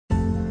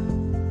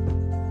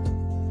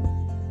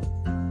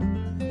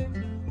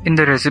In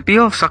the recipe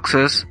of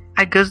success,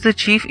 I guess the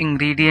chief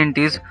ingredient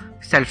is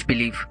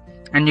self-belief,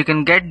 and you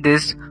can get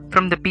this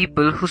from the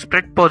people who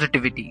spread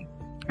positivity.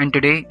 And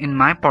today in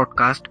my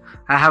podcast,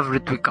 I have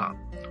Ritvika,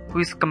 who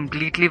is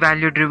completely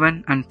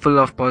value-driven and full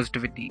of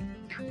positivity.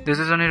 This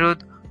is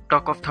Anirudh,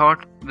 Talk of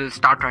Thought. We'll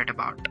start right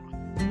about.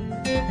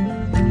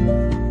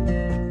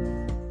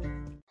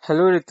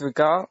 Hello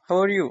Ritvika, how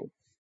are you?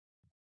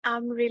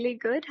 I'm really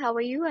good. How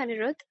are you,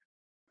 Anirudh?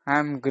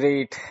 I'm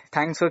great.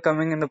 Thanks for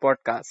coming in the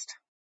podcast.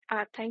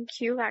 Thank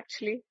you,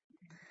 actually.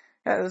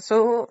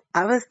 So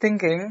I was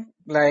thinking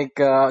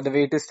the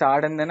way to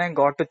start, and then I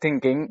got to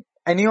thinking,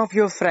 any of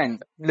your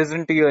friend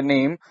listen to your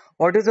name,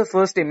 what is the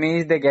first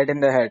image they get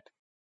in their head?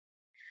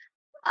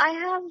 I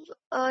have,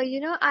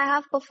 I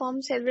have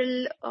performed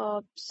several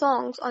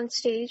songs on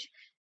stage.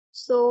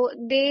 So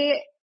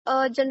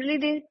generally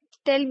they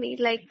tell me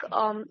like,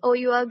 oh,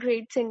 you are a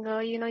great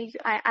singer.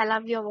 I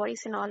love your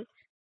voice and all.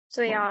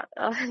 So Oh, yeah,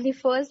 the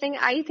first thing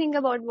I think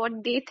about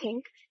what they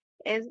think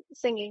is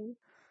singing.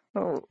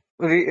 oh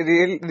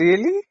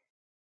really?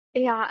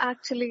 Yeah,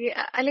 actually,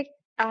 I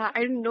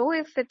don't know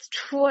if it's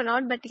true or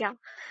not, but yeah,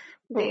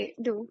 Oh, they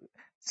do.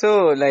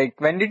 so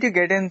when did you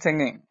get in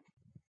singing?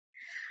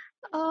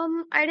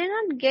 I did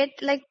not get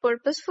like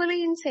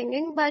purposefully in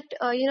singing, but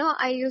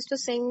I used to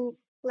sing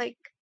like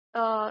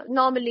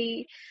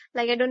normally.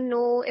 Like I don't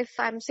know if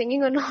I'm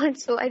singing or not,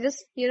 so I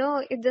just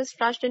it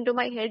just rushed into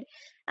my head,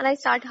 and I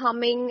start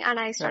humming and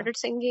I Yeah. started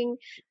singing.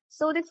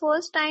 So the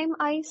first time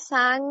I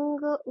sang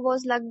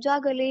was Lag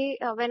Ja Gale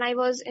when I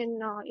was in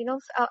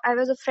I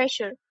was a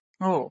fresher.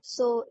 Oh,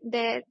 So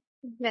there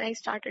when I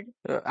started.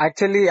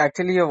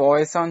 actually, your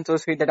voice sounds so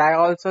sweet that I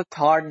also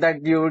thought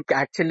that you would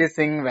actually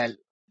sing well.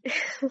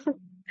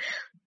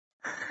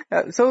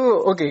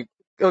 Okay,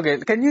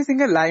 can you sing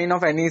a line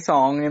of any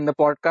song in the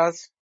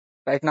podcast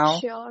right now?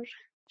 Sure,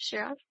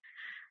 sure.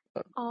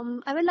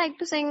 I would like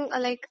to sing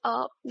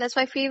that's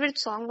my favorite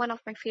song, one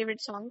of my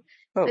favorite song,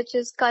 Oh, which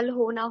is Kal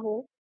Ho Na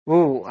Ho.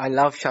 oh, I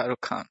love Shah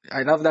Rukh Khan.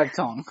 I love that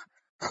song.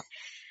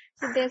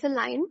 So there's a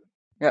line,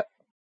 Yeah,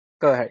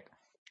 go ahead.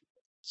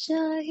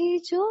 चाहे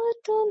जो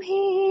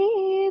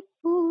तुम्हें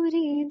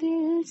पूरी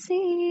दिल से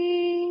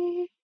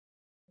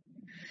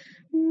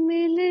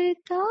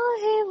मिलता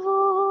है वो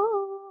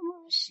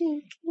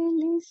मुश्किल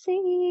से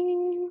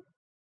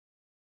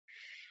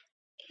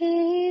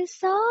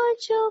ऐसा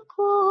जो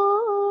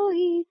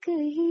कोई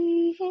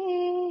कही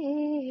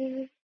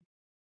है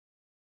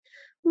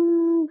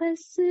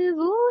बस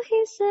वो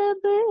ही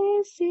सब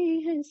से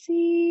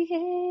हंसी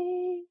है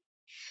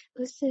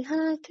उस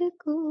हाथ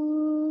को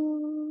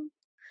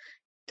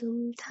तुम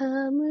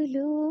थाम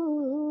लो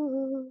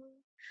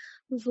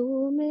वो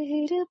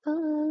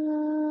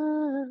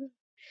मेहरबान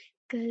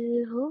कल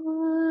हो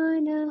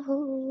न हो.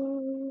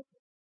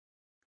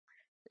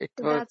 It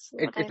So was that's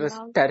it, what I it was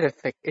love.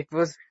 terrific. It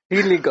was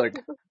really good.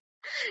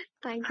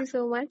 Thank you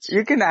so much.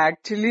 You can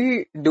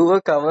actually do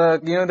a cover,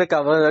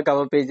 the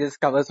cover pages,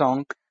 cover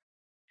song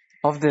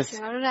of this.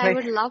 Sure, I Like,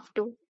 would love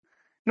to.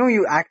 no,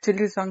 you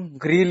actually sung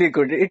really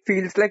good. It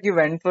feels like you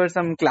went for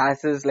some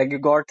classes, like you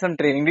got some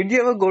training. Did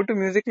you ever go to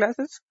music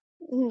classes?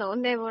 No,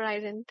 never, I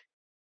didn't.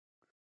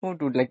 Oh,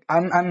 dude,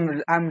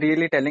 I'm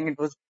really telling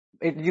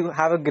you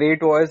have a great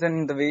voice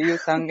and the way you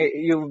sung,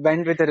 you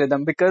went with the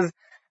rhythm because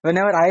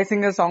whenever I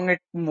sing a song, it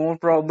more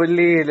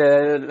probably,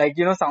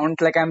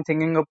 sounds like I'm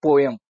singing a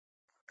poem.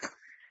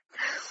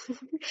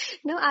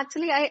 No,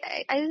 actually, I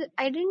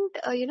didn't,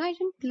 I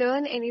didn't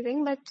learn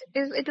anything, but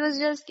it was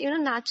just,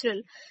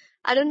 natural.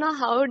 I don't know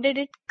how did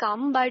it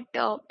come, but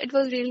it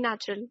was really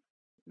natural.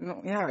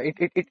 No, yeah,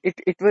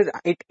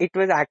 it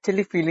was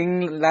actually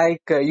feeling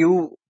like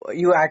you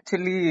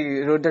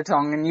actually wrote that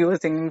song and you were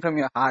singing from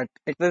your heart.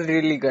 It was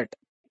really good.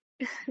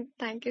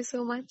 Thank you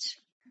so much.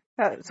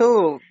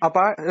 So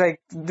apart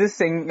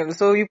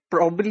so you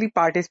probably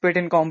participate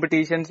in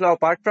competitions. So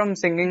apart from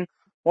singing,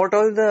 what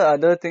all the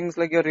other things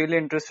like you're really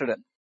interested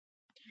in?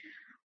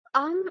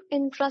 I'm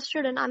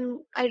interested in,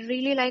 I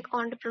really like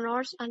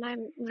entrepreneurs and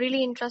I'm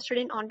really interested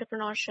in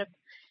entrepreneurship.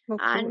 Oh, cool.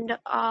 And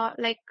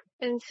like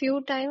in few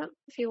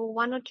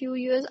 1 or 2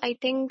 years, I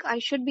think I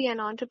should be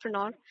an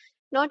entrepreneur.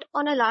 Not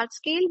on a large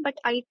scale, but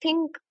I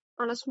think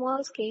on a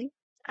small scale,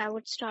 I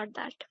would start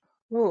that.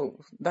 Oh,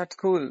 that's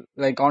cool.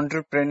 Like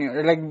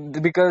entrepreneur,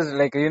 because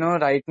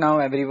right now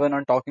everyone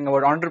are talking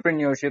about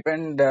entrepreneurship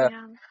and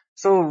Yeah.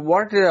 so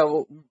what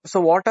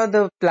are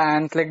the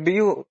plans? Like, do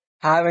you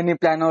have any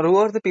plan or who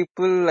are the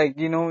people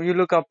you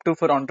look up to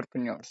for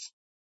entrepreneurs?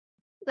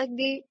 Like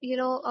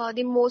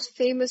the most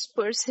famous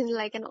person,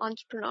 like an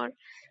entrepreneur,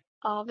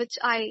 which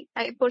I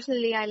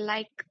personally, I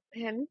like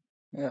him.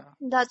 Yeah,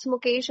 That's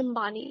Mukesh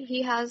Ambani.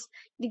 He has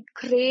the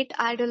great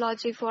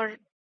ideology for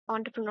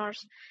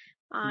entrepreneurs,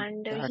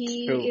 and that's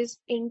he true. is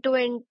into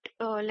it.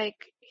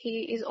 Like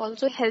he is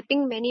also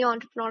helping many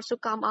entrepreneurs to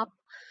come up.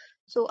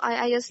 So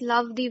I just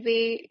love the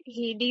way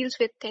he deals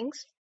with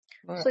things.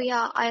 Uh, So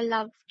yeah, I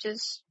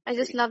just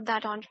love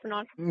that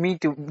entrepreneur. Me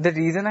too. The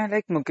reason I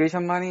like Mukesh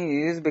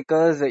Ambani is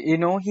because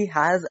he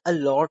has a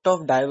lot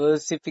of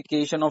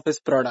diversification of his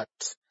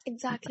products.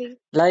 Exactly.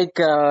 Like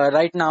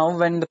right now,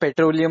 when the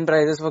petroleum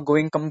prices were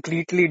going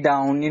completely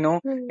down,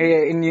 Hmm.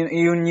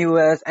 in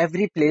US,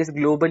 every place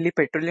globally,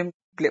 petroleum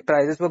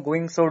prices were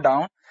going so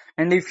down.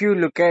 And if you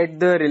look at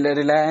the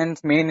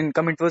Reliance main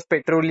income, it was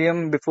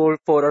petroleum before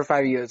 4 or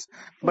 5 years.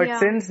 But Yeah.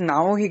 since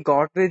now he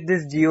got with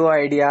this Geo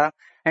idea,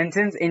 and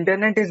since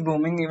internet is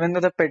booming, even though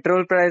the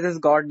petrol prices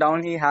got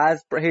down, he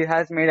has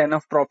made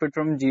enough profit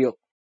from Geo.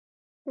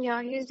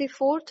 Yeah. He's the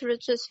fourth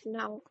richest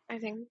now, I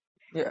think.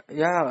 Yeah,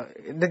 yeah.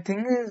 The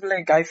thing is,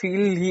 like, I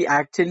feel he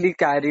actually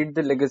carried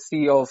the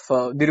legacy of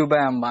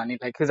Dhirubhai Ambani,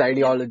 like his Yeah,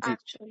 ideology.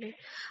 actually.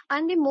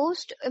 And the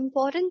most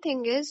important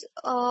thing is,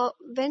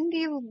 when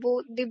they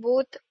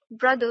both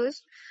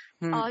brothers,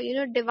 Hmm.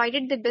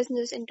 divided the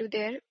business into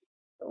their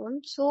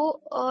own.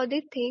 So,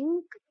 the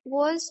thing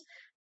was,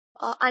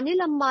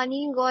 Anil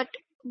Ambani got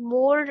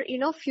more,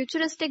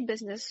 futuristic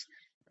business.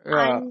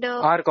 Yeah, And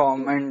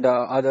Arcom and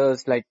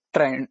others like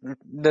Trend,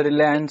 the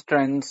Reliance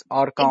Trends,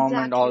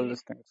 Arcom and all exactly.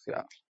 those things.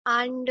 Yeah,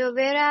 And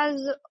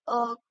whereas,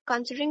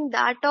 considering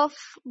that of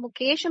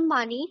Mukesh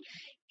Ambani,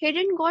 he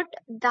didn't got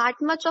that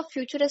much of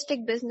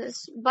futuristic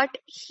business, but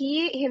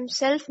he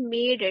himself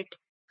made it.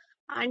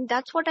 And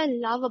that's what I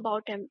love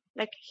about him.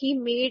 Like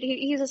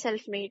he's a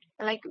self-made.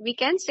 Like we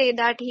can say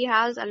that he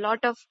has a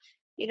lot of,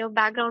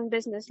 background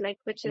business, like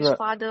which his yeah.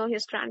 father,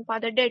 his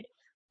grandfather did.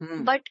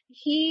 Hmm. But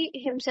he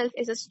himself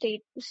is a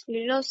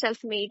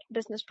self-made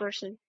business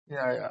person.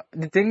 Yeah, yeah.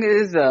 The thing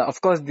is, of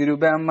course,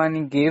 Dhirubhai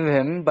Ambani gave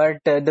him, but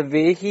the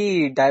way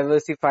he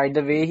diversified,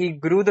 the way he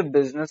grew the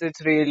business,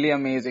 it's really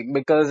amazing.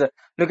 Because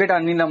look at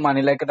Anil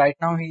Ambani, like right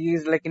now he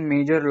is like in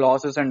major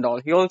losses and all.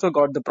 He also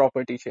got the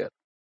property share.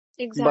 But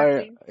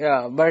Exactly.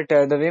 yeah, but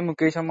the way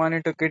Mukesh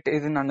Ambani took it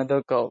is in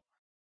another curve.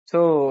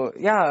 So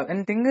yeah,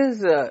 and thing is,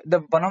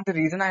 the one of the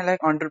reason I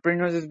like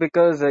entrepreneurs is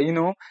because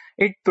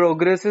it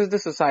progresses the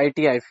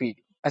society. I feel,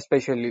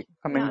 especially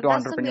coming Yeah, to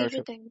that's the major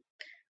entrepreneurship. thing.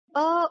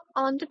 A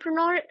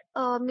entrepreneur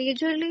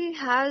majorly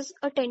has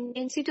a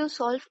tendency to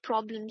solve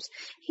problems.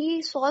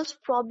 He solves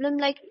problem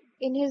like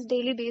in his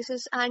daily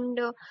basis, and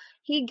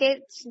he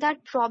gets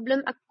that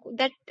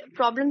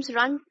problems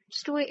runs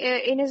to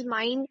in his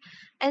mind,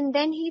 and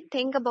then he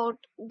think about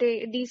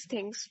these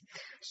things.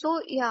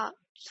 So yeah,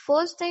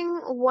 first thing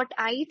what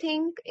I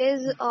think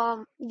is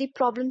the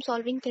problem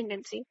solving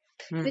tendency,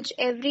 Hmm. which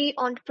every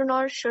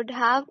entrepreneur should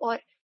have, or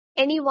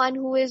anyone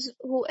who is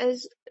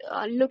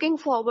looking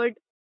forward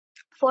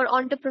for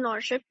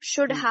entrepreneurship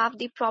should Hmm. have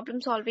the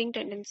problem solving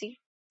tendency.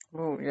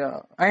 Oh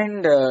yeah,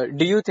 and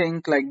do you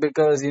think like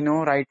because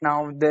right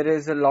now there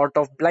is a lot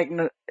of like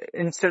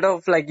instead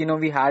of like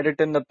we had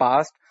it in the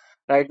past,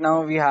 right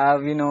now we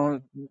have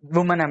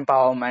women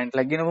empowerment,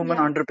 like women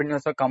Yeah,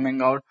 entrepreneurs are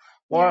coming out.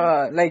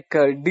 yeah, Like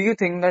do you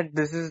think that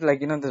this is like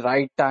the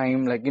right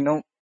time, like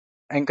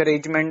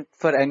encouragement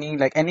for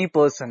any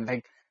person,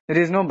 like there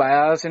is no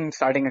bias in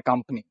starting a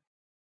company.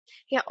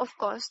 yeah, of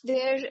course.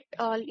 There,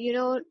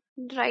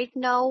 right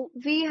now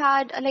we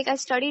had, like, I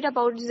studied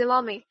about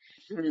Zivame.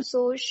 Mm.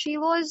 So she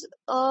was,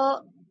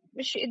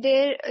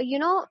 there,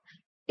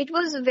 it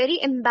was very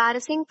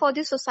embarrassing for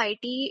the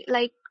society,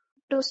 like,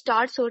 to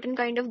start certain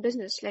kind of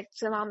business, like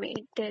Zivame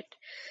did.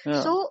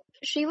 Yeah. So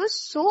she was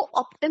so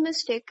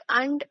optimistic,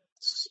 and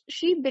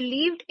she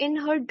believed in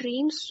her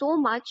dreams so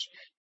much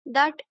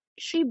that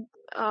she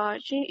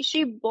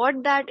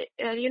bought that,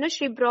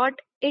 she brought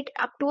it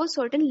up to a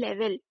certain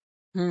level.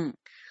 Hmm.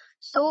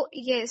 So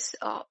yes,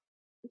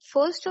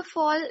 first of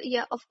all,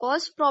 yeah, of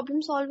course,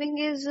 problem solving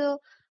is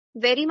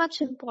very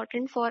much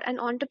important for an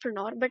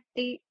entrepreneur, but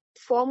the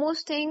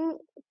foremost thing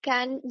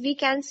we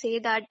can say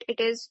that it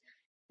is,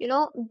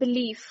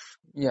 belief.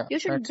 Yeah, You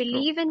should that's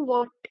true. believe in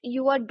what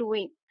you are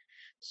doing.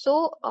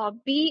 So,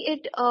 be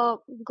it a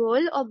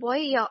girl or boy,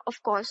 yeah,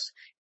 of course.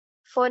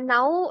 For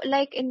now,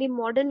 like in the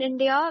modern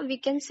India, we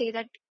can say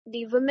that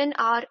the women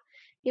are,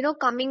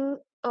 coming,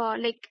 are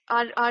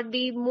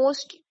the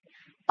most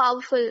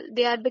powerful.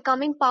 They are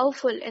becoming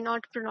powerful in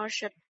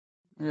entrepreneurship.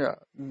 Yeah,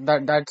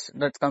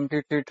 that's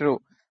completely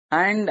true.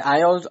 And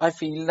I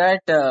feel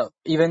that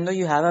even though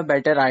you have a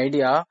better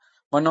idea,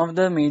 one of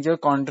the major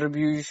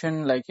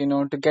contribution, like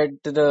to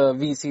get the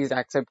VCs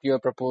accept your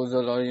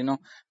proposal, or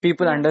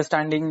people Yeah,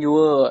 understanding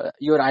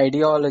your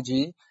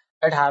ideology,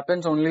 that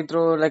happens only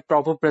through like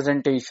proper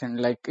presentation.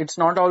 Like it's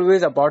not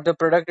always about the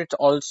product, it's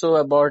also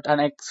about an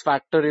X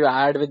factor you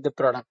add with the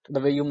product, the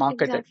way you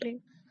market it. exactly.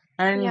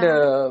 And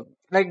Yeah.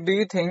 like, do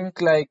you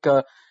think like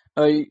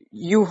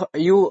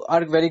you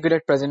are very good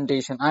at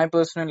presentation? I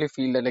personally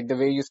feel that like the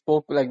way you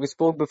spoke, like we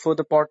spoke before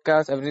the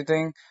podcast,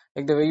 everything,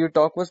 like the way you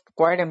talk was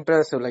quite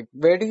impressive. Like,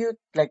 where do you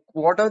like?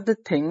 What are the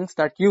things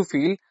that you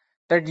feel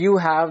that you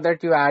have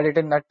that you added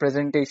in that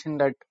presentation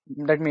that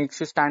makes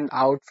you stand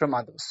out from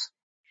others?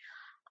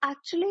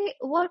 Actually,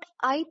 what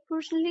I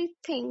personally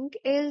think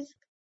is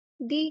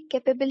the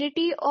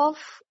capability of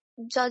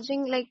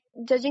judging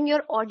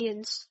your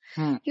audience.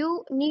 Hmm.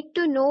 You need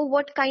to know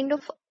what kind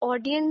of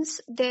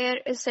audience there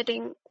is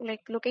sitting,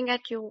 like looking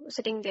at you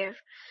sitting there.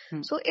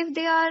 Hmm. So if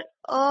they are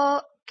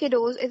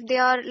kiddos, if they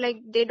are like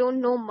they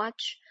don't know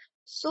much,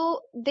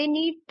 so they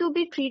need to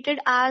be treated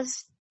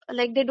as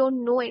like they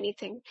don't know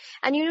anything,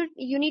 and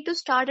you need to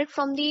start it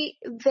from the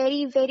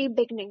very very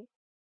beginning.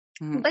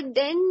 Hmm. But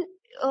then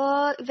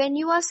when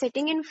you are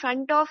sitting in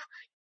front of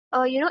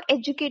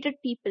educated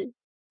people,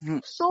 Hmm.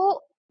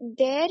 so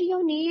there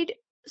you need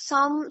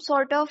some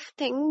sort of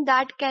thing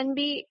that can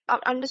be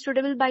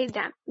understandable by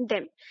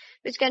them,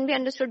 which can be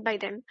understood by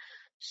them.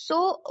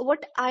 So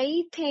what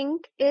I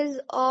think is,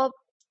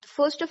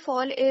 first of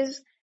all,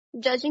 is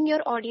judging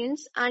your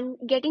audience and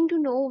getting to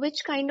know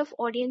which kind of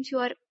audience you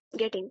are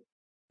getting.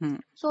 Hmm.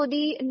 So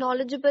the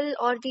knowledgeable,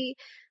 or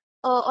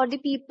the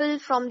people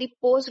from the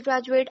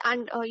postgraduate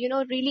and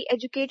really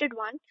educated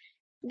one,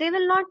 they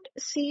will not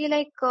see,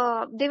 like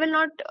they will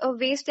not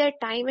waste their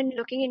time in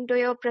looking into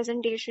your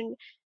presentation,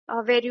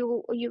 where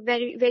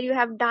you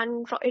have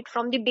done it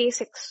from the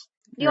basics.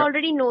 They Yeah.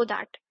 already know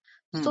that.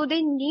 Hmm. So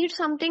they need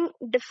something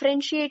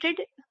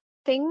differentiated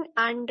thing,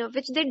 and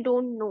which they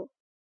don't know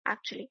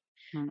actually.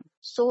 Hmm.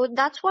 So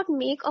that's what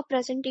make a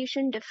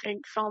presentation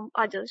different from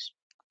others.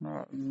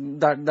 Uh,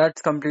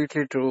 that's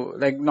completely true.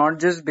 Like not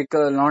just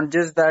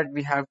that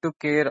we have to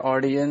care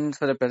audience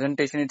for the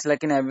presentation. It's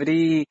like in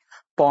every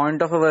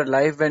point of our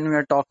life when we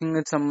are talking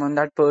with someone,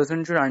 that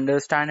person should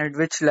understand at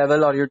which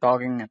level are you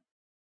talking in.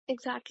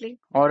 Exactly.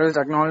 Or else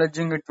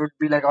acknowledging it would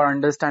be like, or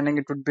understanding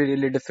it would be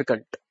really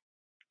difficult.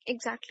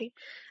 Exactly.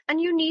 And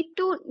you need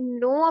to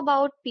know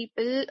about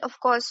people. Of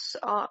course,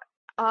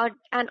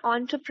 an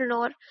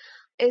entrepreneur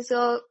is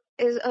a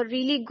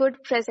really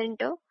good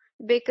presenter,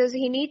 because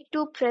he need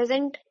to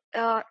present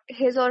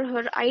his or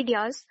her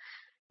ideas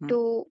Hmm.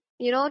 to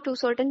to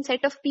certain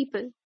set of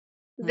people,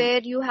 Hmm.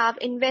 where you have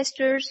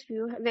investors,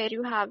 where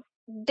you have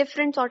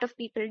different sort of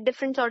people,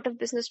 different sort of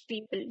business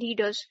people,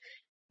 leaders.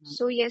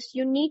 So yes,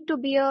 you need to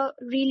be a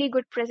really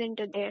good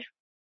presenter there.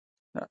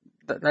 Uh,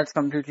 that's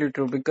completely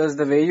true because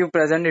the way you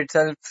present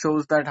itself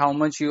shows that how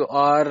much you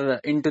are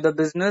into the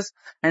business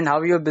and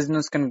how your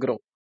business can grow.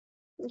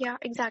 Yeah,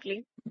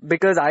 exactly.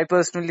 Because I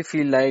personally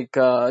feel like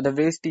the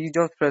way Steve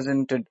Jobs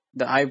presented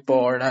the Hmm.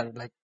 iPod and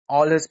like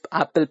all his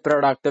Apple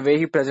product, the way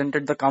he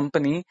presented the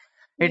company,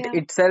 it Yeah,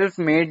 itself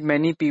made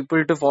many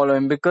people to follow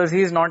him because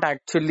he's not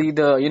actually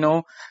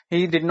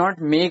he did not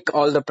make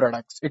all the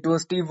products. It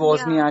was Steve yeah.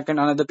 Wozniak and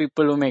another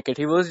people who make it.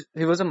 He was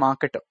a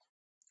marketer.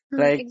 Hmm,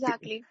 Like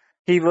exactly.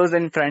 he was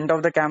in front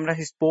of the camera,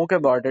 he spoke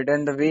about it,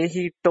 and the way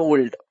he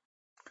told,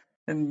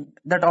 and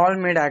that all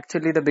made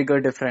actually the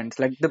bigger difference.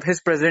 Like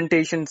his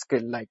presentation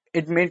skill, like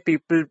it made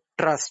people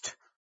trust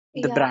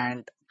the Yeah.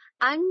 brand.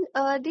 And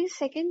the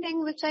second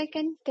thing which I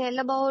can tell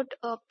about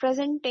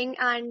presenting,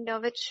 and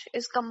which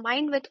is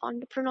combined with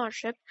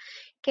entrepreneurship,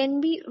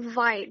 can be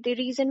why, the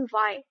reason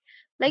why.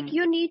 Like Hmm.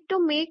 you need to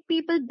make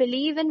people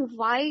believe in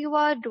why you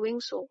are doing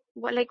so.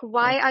 Like Oh.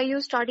 why are you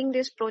starting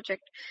this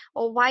project,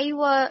 or why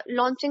you are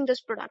launching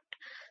this product.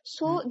 Hmm.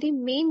 So the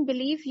main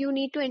belief you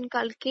need to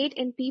inculcate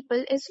in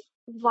people is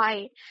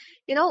why.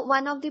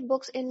 One of the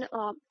books in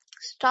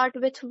Start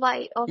with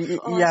Why of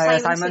Yeah, yeah,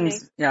 Simon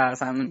Sinek.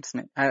 Simon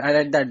Sinek. I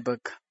read that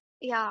book.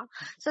 Yeah.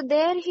 So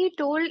there he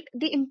told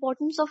the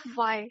importance of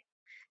why.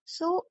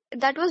 So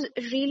that was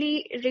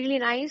really, really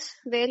nice,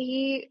 where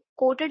he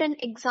quoted an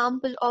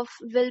example of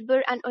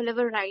Wilbur and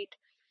Oliver Wright.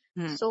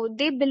 Hmm. So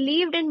they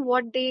believed in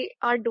what they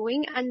are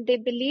doing, and they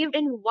believed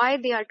in why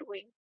they are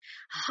doing.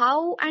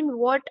 How and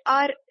what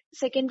are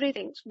secondary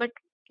things, but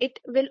it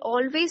will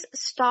always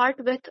start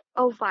with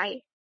a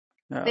why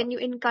Yeah. when you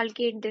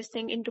inculcate this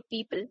thing into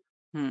people.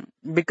 Hmm.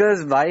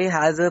 Because why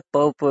has a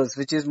purpose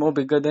which is more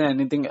bigger than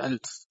anything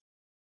else.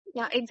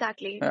 Yeah,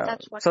 exactly.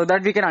 That's what. So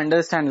that we can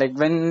understand, like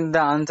when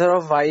the answer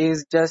of why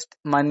is just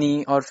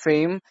money or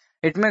fame,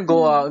 it may Hmm.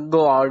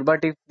 go out.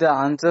 But if the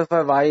answer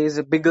for why is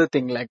a bigger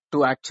thing, like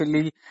to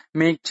actually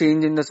make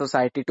change in the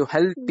society, to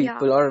help Yeah.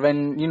 people, or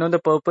when the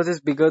purpose is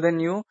bigger than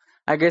you,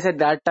 I guess at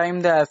that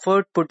time the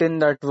effort put in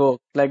that work,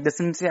 like the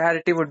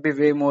sincerity would be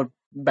way more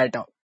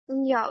better.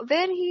 Yeah,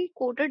 where he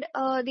quoted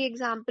the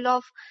example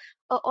of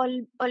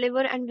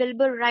Oliver and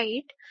Wilbur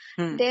Wright.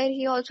 Hmm. There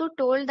he also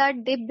told that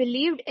they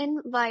believed in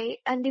why,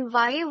 and the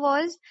why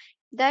was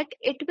that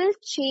it will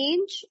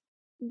change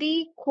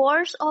the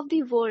course of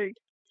the world.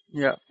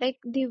 Yeah. Like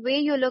the way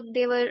you look,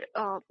 they were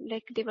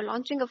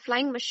launching a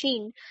flying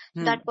machine.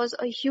 Hmm. That was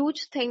a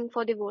huge thing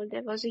for the world.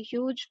 There was a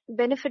huge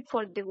benefit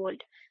for the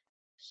world.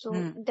 So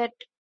Hmm. that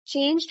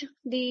changed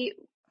the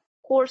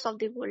course of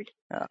the world.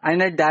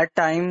 And at that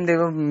time, there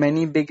were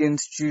many big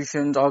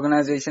institutions,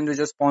 organizations which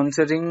were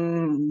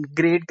sponsoring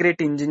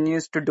great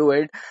engineers to do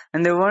it,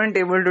 and they weren't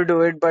able to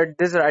do it. But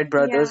this Wright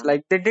brothers, Yeah.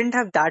 like they didn't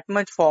have that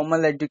much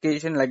formal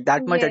education, like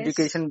that much Yes.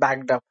 education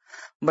backed up.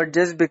 But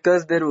just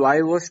because their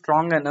why was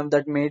strong enough,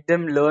 that made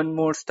them learn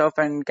more stuff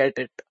and get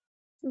it.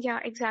 Yeah,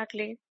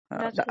 exactly.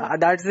 That's what.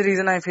 That's the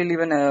reason I feel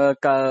even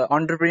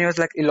entrepreneurs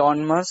like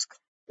Elon Musk,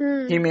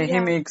 he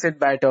Yeah, makes it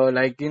better.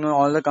 Like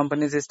all the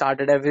companies he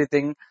started,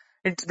 everything.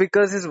 It's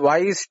because his why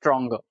is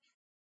stronger.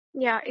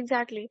 yeah,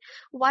 exactly.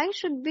 Why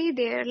should be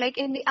there? Like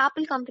in the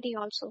Apple company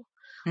also,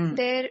 Hmm.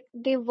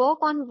 they work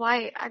on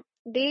why.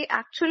 They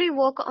actually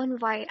work on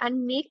why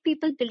and make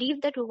people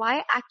believe that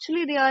why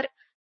actually they are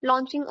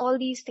launching all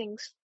these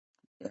things.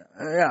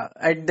 Yeah,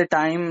 at the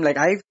time, like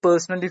I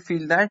personally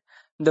feel that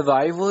the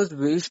why was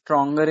way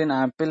stronger in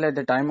Apple at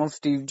the time of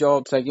Steve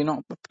Jobs, like,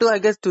 up to I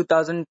guess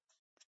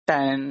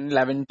 2010,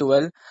 11,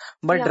 12.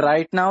 But Yeah,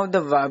 right now,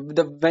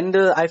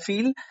 I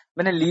feel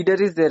when a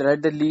leader is there,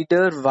 right, the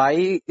leader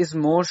why is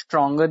more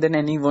stronger than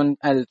anyone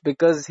else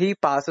because he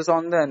passes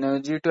on the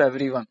energy to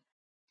everyone.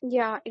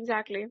 yeah,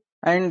 exactly.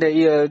 And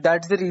yeah,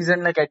 that's the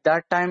reason, like at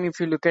that time, if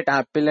you look at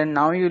Apple and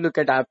now you look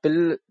at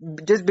Apple,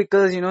 just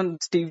because,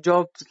 Steve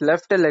Jobs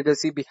left a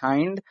legacy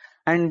behind,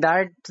 and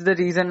that's the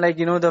reason, like,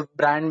 the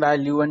brand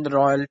value and the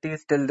royalty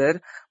is still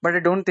there. But I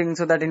don't think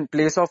so that in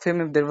place of him,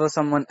 if there was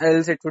someone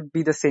else, it would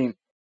be the same.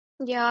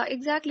 Yeah,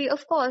 exactly.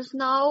 Of course,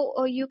 now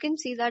you can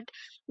see that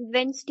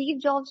when Steve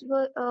Jobs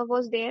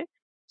was there,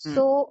 Hmm,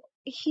 so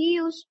he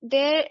used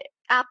there,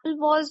 Apple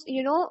was,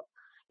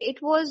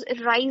 it was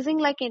rising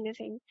like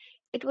anything.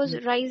 It was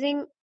hmm,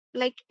 rising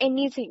like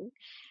anything.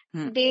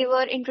 hmm, They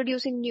were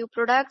introducing new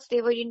products,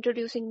 they were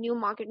introducing new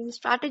marketing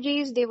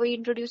strategies, they were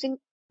introducing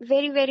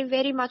very, very,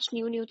 very much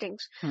new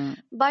things. hmm.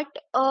 But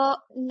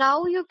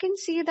now you can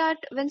see that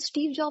when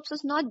Steve Jobs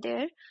is not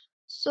there,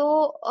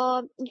 so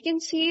you can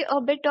see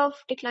a bit of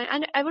decline.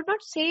 And I would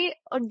not say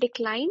a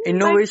decline, but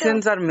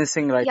Innovations are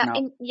missing right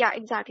now. yeah,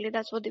 exactly.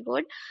 That's what the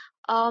word.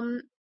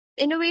 Um,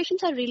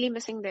 Innovations are really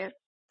missing there.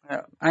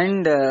 Yeah.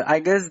 And I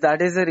guess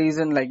that is the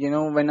reason, like,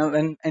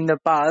 when in the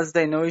past,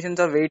 the innovations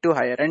are way too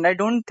higher. And I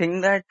don't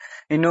think that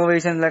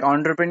innovations, like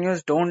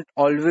entrepreneurs don't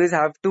always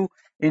have to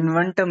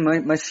invent a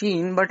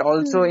machine, but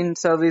also Hmm. in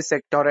service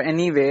sector or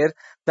anywhere,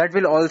 that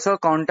will also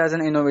count as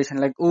an innovation,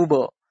 like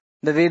Uber.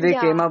 The way they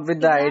came Yeah, up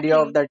with the idea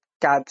of exactly. that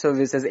cab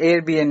services,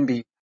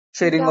 Airbnb,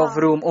 sharing of Yeah.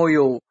 room,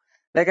 Oyo.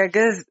 Like, I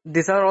guess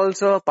these are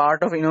also a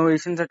part of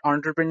innovations that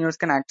entrepreneurs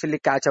can actually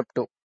catch up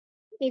to.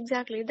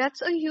 Exactly.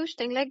 That's a huge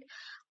thing. Like,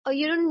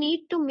 you don't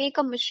need to make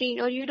a machine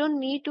or you don't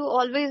need to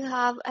always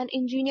have an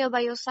engineer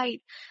by your side.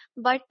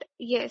 But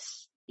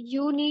yes,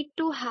 you need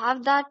to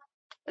have that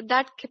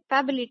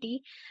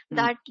capability Hmm.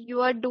 that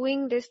you are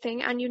doing this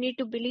thing, and you need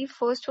to believe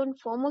first and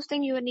foremost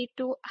thing you need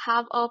to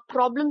have a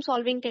problem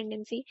solving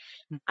tendency,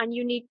 and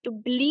you need to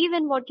believe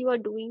in what you are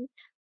doing.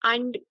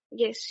 And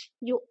yes,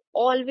 you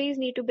always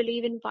need to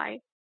believe in why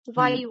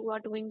Hmm. you are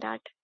doing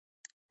that.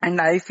 And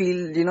I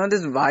feel,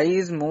 this why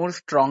is more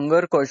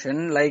stronger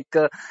question. Like,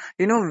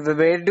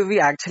 where do we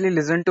actually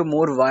listen to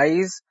more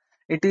whys?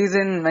 It is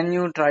in when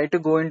you try to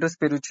go into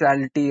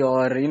spirituality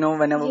or,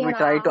 whenever we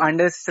try to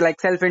Yeah. like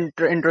self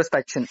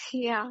introspection.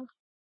 Yeah.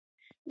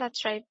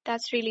 That's right.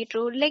 That's really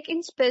true. Like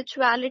in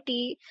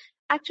spirituality,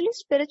 actually,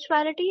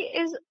 spirituality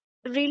is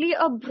really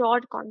a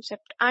broad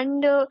concept,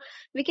 and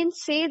we can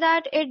say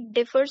that it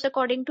differs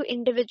according to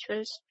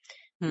individuals.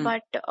 Hmm.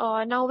 But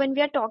now, when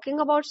we are talking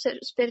about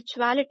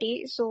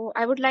spirituality, so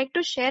I would like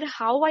to share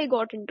how I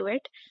got into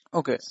it.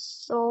 Okay.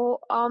 So,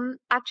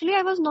 actually,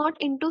 I was not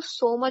into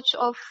so much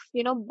of,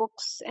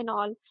 books and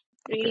all,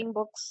 Okay. reading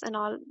books and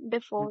all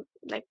Hmm.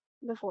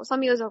 before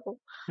some years ago.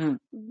 Hmm.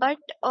 But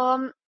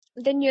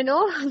then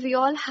we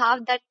all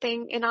have that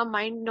thing in our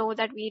mind, know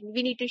that we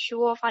need to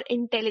show off our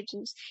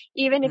intelligence,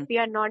 even if Hmm. we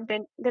are not.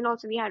 Then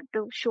also we have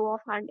to show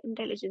off our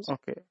intelligence.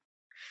 Okay.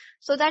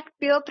 So that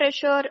peer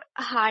pressure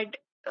had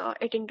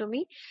it into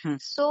me. Hmm.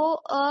 So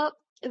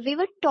we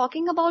were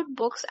talking about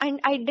books, and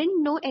I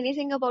didn't know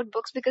anything about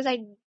books because I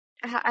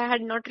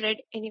had not read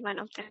any one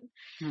of them.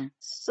 Hmm.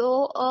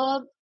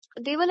 So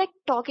they were like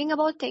talking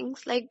about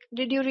things like,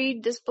 did you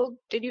read this book?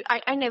 Did you?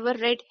 I never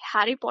read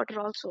Harry Potter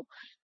also.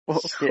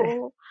 Okay.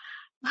 So,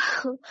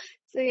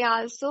 so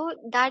yeah, so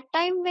that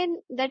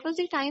was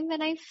the time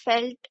when I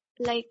felt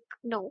like,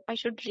 no, I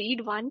should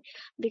read one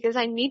because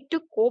I need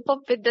to cope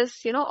up with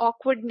this,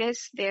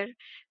 awkwardness there.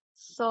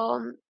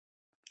 So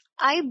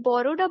I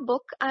borrowed a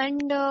book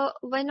and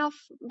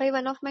by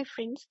one of my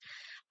friends,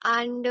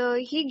 and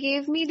he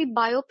gave me the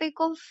biopic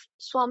of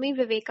Swami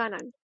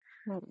Vivekanand.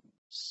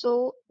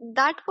 So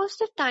that was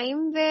the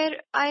time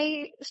where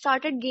I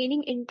started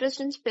gaining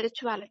interest in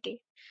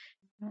spirituality.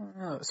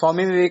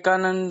 Swami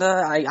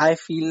Vivekananda, I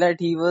feel that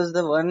he was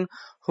the one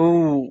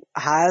who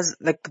has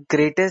the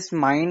greatest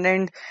mind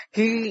and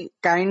he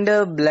kind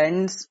of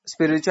blends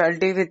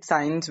spirituality with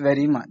science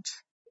very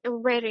much.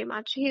 Very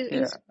much. Yeah.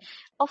 He's,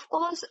 of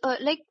course,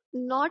 like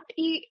not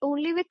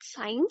only with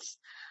science,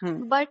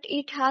 Hmm. but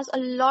it has a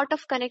lot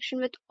of connection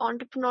with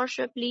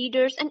entrepreneurship,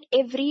 leaders, and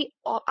every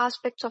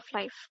aspects of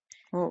life.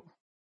 Oh.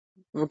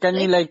 Well, can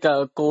you Like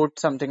like quote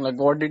something like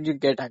what did you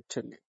get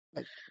actually?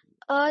 Like,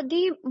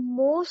 the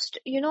most,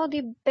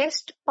 the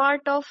best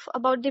part of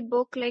about the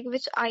book, like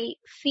which I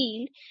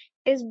feel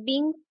is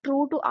being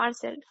true to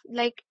ourselves.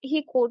 Like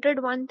he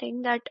quoted one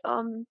thing that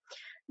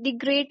the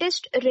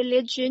greatest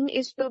religion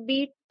is to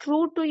be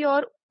true to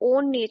your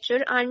own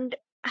nature and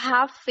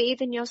have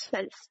faith in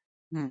yourself.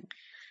 hmm.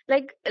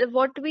 Like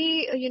what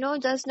we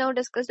just now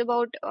discussed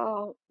about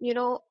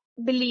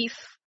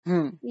belief.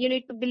 Hmm. You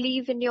need to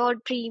believe in your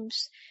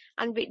dreams,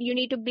 and you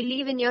need to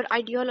believe in your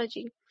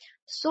ideology.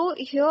 So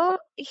here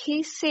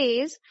he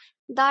says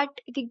that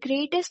the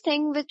greatest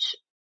thing which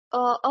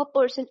a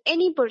person,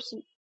 any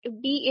person,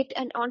 be it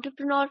an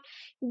entrepreneur,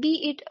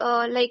 be it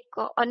a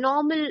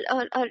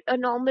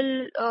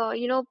normal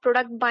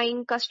product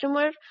buying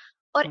customer,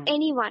 or Hmm.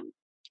 anyone,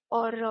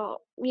 or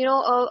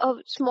a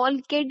small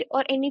kid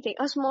or anything.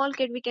 A small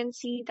kid, we can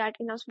see that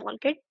in a small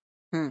kid,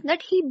 Hmm.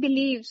 that he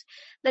believes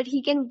that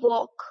he can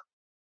walk,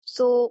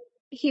 so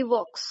he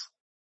walks,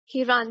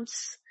 he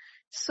runs.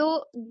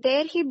 So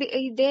there he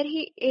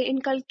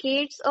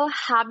inculcates a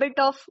habit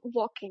of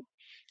walking,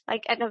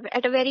 like at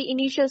a very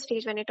initial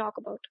stage when I talk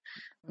about.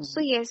 So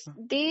Hmm. yes,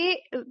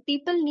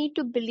 people need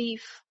to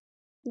believe.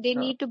 They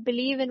Yeah. need to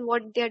believe in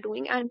what they are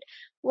doing, and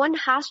one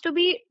has to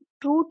be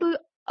true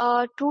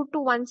to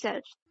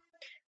oneself.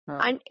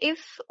 Yeah. And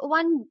if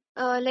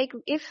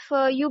if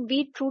you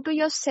be true to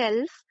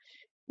yourself,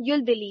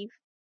 you'll believe.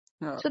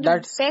 Yeah. So the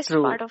That's best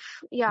true. part of,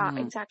 yeah, Hmm.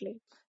 exactly.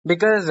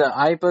 Because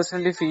I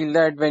personally feel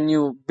that when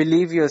you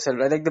believe yourself,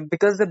 right, like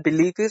because the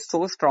belief is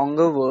so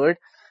stronger word,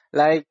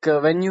 like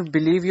when you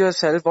believe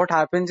yourself, what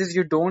happens is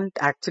you don't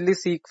actually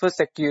seek for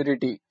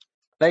security.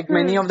 Like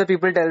many Hmm. of the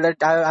people tell that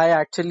I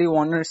actually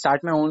want to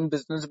start my own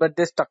business, but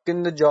they're stuck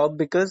in the job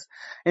because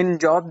in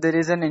job there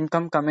is an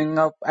income coming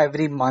up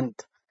every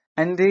month,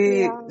 and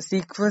they Yeah,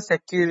 seek for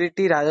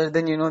security rather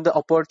than the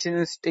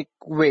opportunistic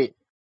way.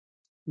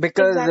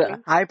 Because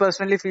exactly. I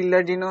personally feel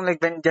that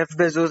like when Jeff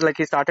Bezos, like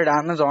he started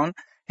Amazon,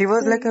 he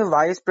was like Hmm. a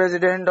vice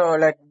president or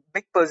like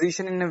big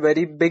position in a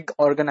very big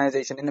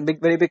organization, in a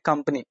very big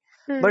company.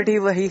 But Hmm.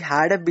 he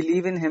had a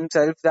belief in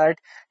himself that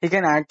he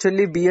can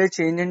actually be a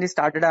change, and he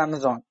started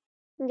Amazon.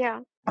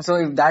 Yeah. So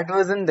if that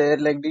wasn't there,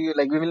 like do you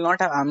like we will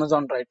not have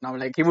Amazon right now.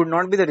 Like he would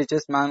not be the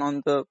richest man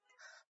on the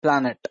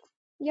planet.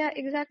 Yeah,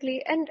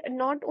 exactly. And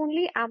not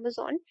only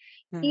Amazon,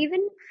 Hmm.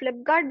 even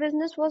Flipkart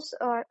business was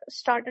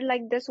started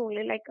like this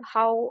only, like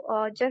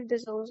how Jeff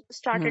Bezos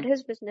started Hmm.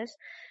 his business.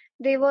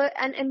 They were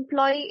an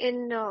employee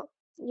in,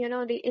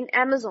 the in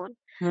Amazon,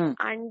 Hmm.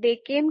 and they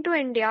came to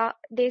India.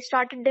 They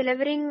started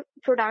delivering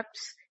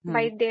products Hmm.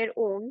 by their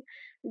own.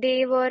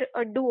 They were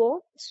a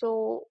duo,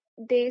 so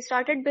they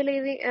started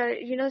believing,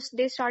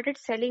 they started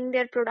selling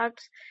their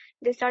products.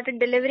 They started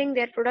delivering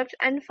their products,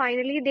 and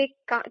finally they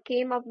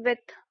came up with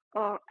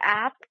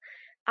app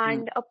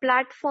Hmm. and a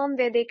platform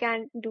where they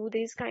can do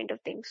these kind of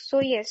things. So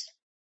yes,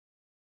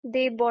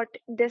 they bought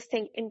this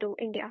thing into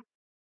India.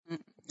 Mm.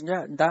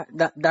 Yeah,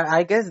 that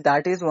I guess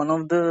that is one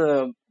of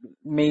the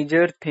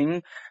major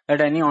thing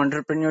that any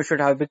entrepreneur should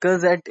have,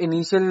 because at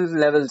initial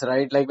levels,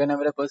 right, like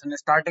whenever a person is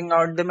starting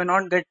out, they may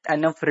not get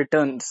enough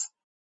returns.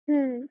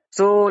 Hmm.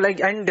 So like,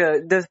 and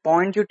this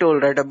point you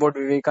told, right, about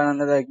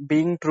Vivekananda, like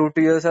being true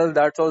to yourself,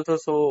 that's also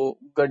so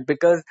good,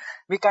 because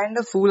we kind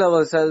of fool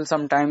ourselves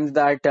sometimes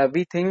that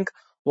we think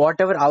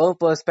whatever our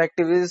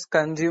perspective is,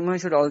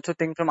 consumers should also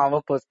think from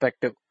our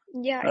perspective.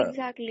 Yeah, Uh,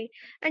 exactly.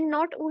 And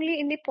not only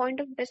in the point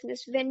of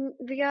business, when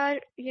we are,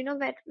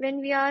 when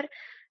we are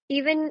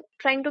even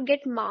trying to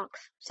get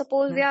marks,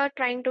 suppose we hmm, are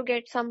trying to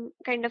get some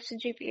kind of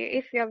CGPA,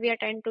 if we are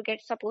trying to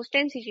get suppose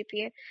 10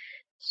 CGPA.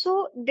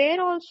 So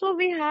there also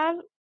we have,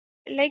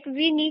 like,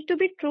 we need to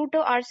be true to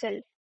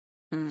ourselves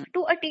hmm,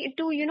 to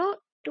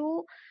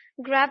to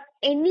grab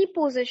any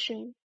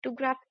position, to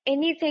grab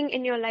anything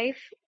in your life.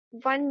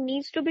 One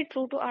needs to be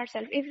true to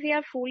ourselves. If we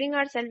are fooling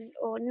ourselves,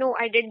 oh no,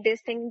 I did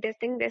this thing,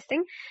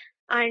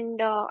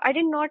 and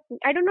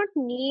I do not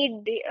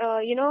need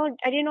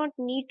I did not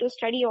need to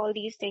study all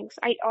these things.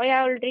 I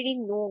already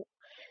know.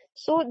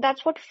 So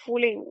that's what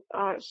fooling.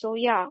 So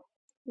yeah,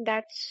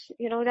 that's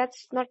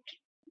not.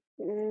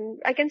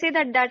 I can say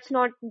that that's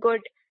not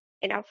good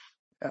enough.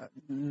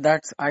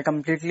 That's I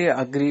completely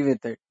agree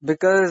with it,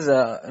 because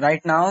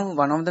right now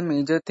one of the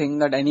major thing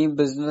that any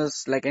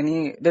business, like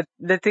any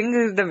the thing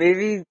is the way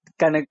we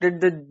connected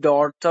the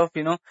dots of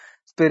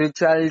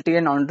spirituality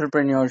and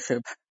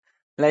entrepreneurship.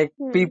 Like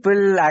Hmm.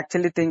 people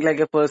actually think like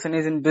a person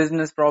is in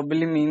business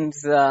probably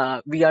means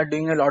we are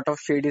doing a lot of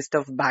shady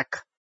stuff back.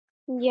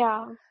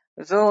 Yeah.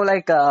 So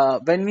like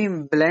when we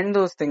blend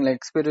those things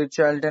like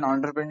spirituality and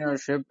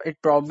entrepreneurship, it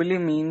probably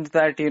means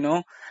that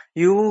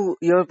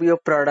your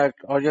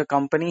product or your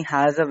company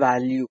has a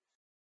value.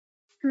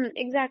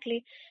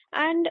 Exactly.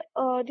 And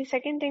the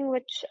second thing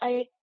which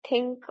I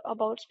think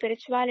about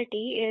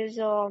spirituality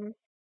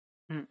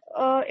Hmm.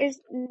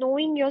 is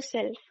knowing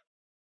yourself.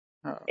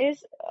 Uh,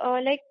 Is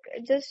like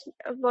just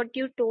what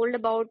you told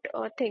about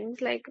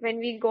things, like when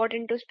we got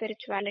into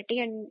spirituality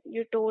and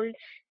you told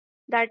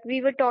that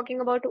we were talking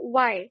about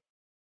why,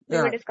 we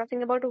were yeah.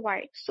 discussing about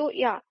why. So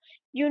yeah,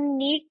 you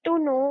need to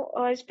know,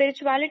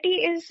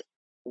 spirituality is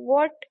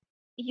what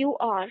you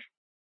are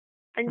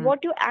and Hmm.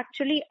 what you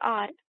actually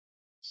are.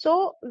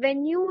 So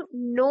when you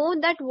know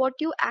that what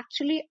you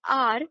actually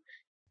are,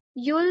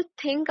 you'll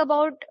think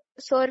about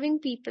serving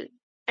people.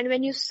 And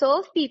when you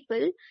serve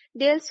people,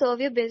 they'll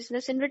serve your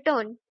business in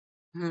return.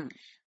 Hmm.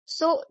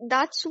 So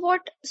that's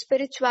what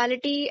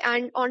spirituality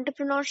and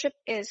entrepreneurship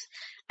is.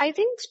 I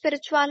think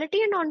spirituality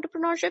and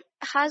entrepreneurship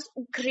has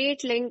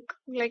great link,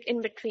 like,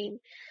 in between.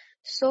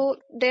 So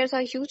there's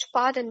a huge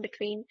path in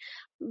between.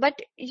 But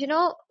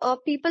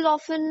people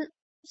often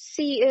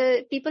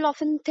See, people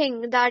often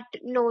think that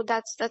no,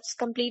 that's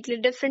completely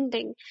different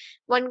thing.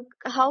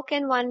 How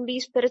can one be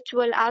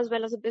spiritual as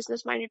well as a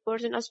business-minded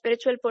person? A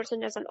spiritual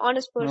person is an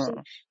honest person.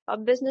 Uh, A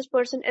business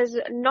person is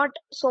not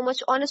so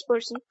much honest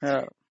person.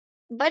 uh,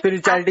 But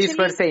Spirituality is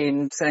for actually,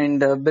 saints,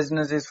 and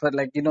business is for,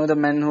 like, the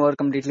men who are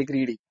completely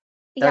greedy.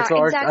 That's yeah,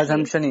 what exactly.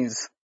 assumption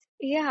is.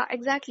 Yeah,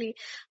 exactly.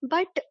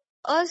 But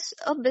us,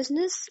 a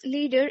business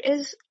leader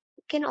is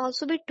can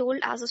also be told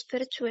as a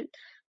spiritual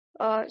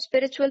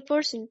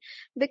person,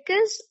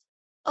 because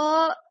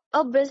uh,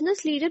 a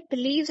business leader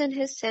believes in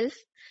himself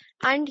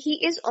and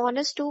he is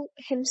honest to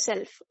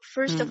himself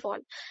first Hmm. of all,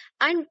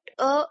 and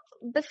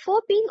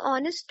before being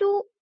honest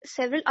to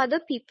several other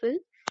people,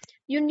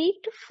 you need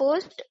to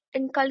first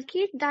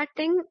inculcate that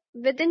thing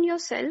within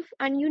yourself,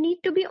 and you need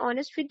to be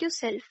honest with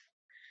yourself.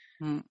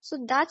 Hmm.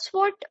 So that's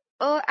what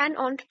an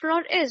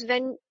entrepreneur is,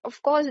 when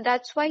of course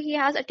that's why he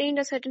has attained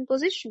a certain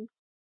position.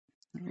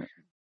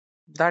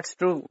 That's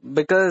true,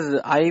 because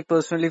I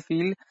personally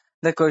feel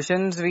the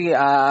questions we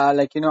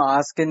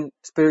ask in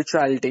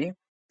spirituality,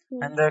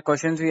 Hmm. and the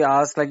questions we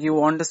ask, like, you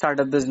want to start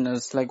a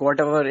business, like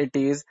whatever it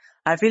is,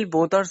 I feel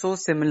both are so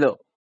similar.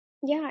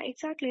 Yeah,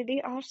 exactly,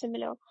 they are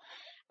similar.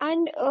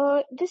 And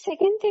the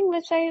second thing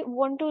which I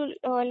want to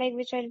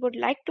which I would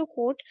like to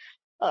quote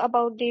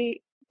about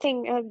the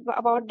thing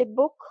about the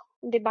book,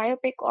 the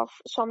biopic of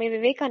Swami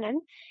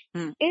Vivekanand,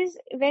 Hmm. is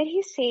where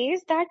he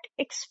says that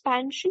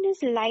expansion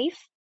is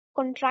life,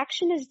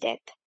 contraction is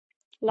death,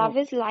 Oh, love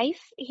is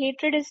life,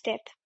 hatred is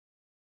death.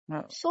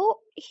 yeah, So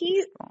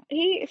strong.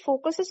 he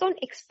focuses on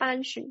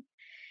expansion,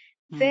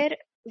 Hmm. where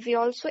we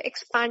also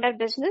expand our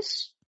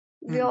business,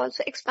 we Hmm.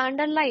 also expand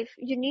our life.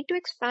 You need to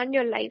expand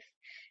your life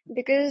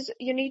because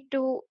you need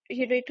to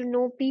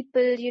know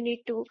people, you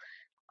need to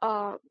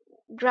uh,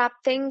 grab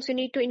things, you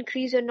need to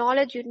increase your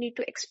knowledge, you need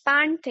to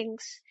expand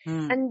things.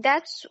 Hmm. And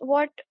that's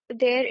what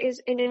there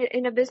is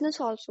in a business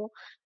also.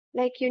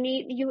 Like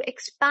you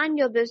expand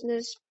your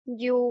business,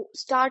 you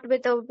start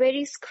with a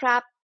very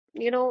scrap.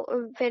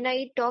 When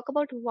I talk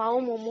about Wow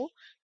Momo,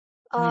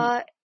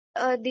 Hmm.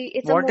 uh,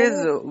 it's a What is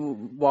momo.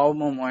 Wow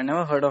Momo? I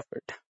never heard of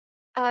it.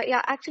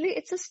 Yeah, actually,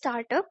 it's a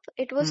startup.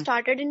 It was Hmm.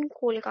 started in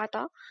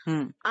Kolkata,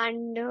 Hmm.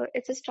 and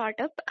it's a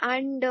startup,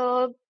 and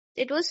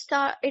it was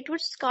started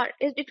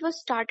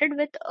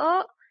with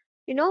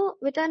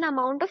with an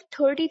amount of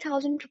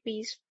 30,000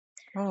 rupees,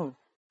 Oh,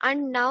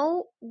 and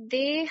now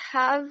they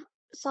have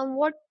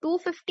somewhat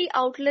 250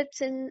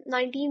 outlets in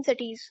 19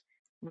 cities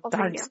of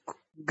India, that's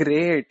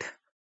great.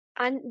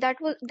 and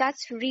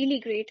that's really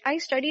great. I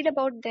studied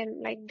about them,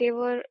 like they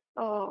were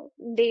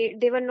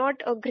not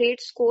a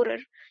great scorer,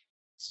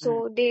 Hmm.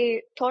 so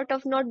they thought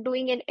of not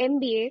doing an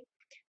MBA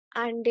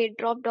and they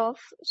dropped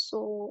off.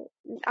 So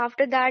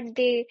after that,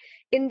 they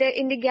in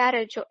the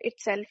garage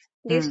itself,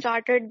 they Hmm.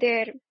 started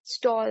their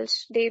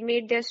stalls. They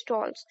made their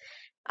stalls,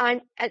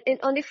 and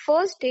on the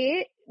first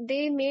day,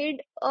 they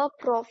made a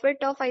profit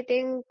of, I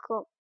think,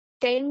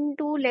 10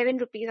 to 11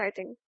 rupees, I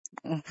think.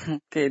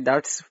 Okay,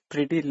 that's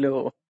pretty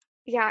low.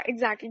 Yeah,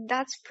 exactly.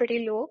 That's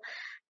pretty low.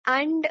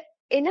 And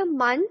in a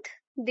month,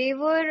 they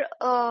were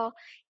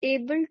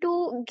able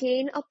to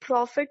gain a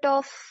profit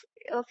of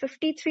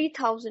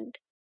 53,000.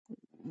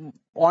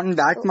 On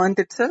that So month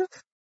itself?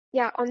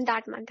 yeah, on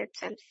that month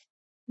itself.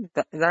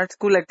 That's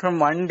cool. Like, from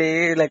one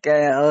day, like,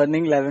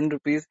 earning 11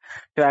 rupees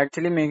to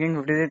actually making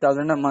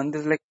 53,000 a month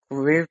is like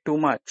way too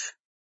much.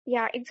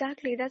 Yeah,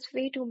 exactly. That's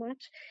way too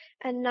much.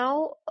 And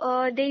now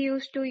they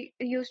used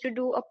to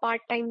do a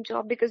part-time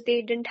job because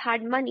they didn't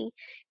had money.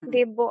 Hmm.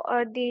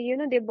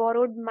 They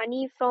borrowed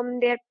money from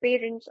their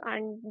parents,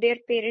 and their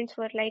parents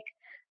were like,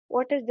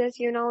 "What is this?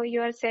 You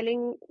are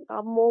selling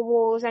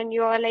momos and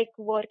you are like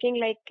working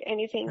like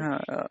anything.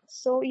 Uh,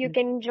 So you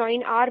can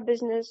join our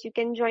business. You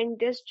can join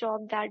this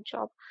job, that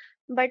job."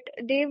 But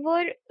they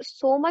were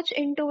so much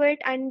into it,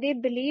 and they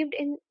believed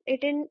in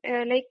it in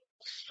like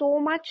so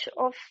much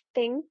of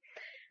thing,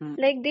 hmm,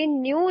 like they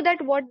knew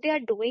that what they are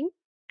doing,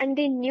 and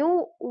they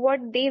knew what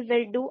they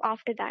will do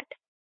after that.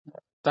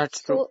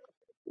 that's true. So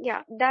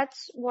yeah,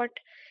 that's what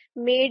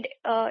made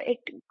it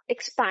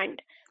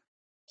expand.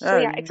 So Uh,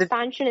 yeah, the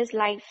expansion is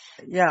life.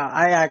 Yeah,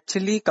 I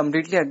actually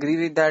completely agree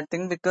with that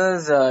thing,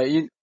 because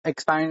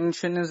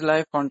expansion is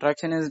life,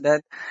 contraction is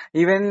death.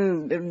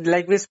 Even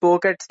like we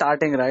spoke at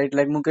starting, right?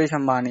 Like Mukesh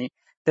Ambani,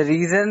 the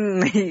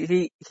reason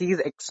he's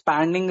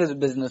expanding his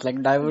business, like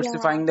Yeah,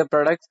 diversifying the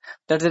products.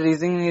 That's the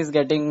reason he's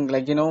getting,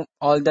 like,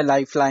 all the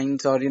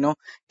lifelines, or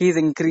he's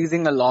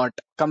increasing a lot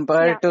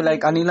yeah, compared to like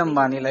he's Anil increasing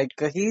Ambani. a lot.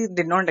 Like, he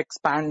did not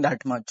expand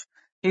that much.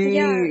 Yeah,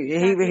 He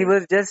exactly.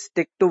 was just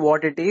stick to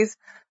what it is,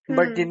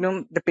 but Hmm.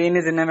 the pain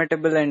is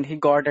inevitable, and he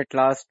got at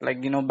last,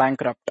 like,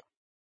 bankrupt.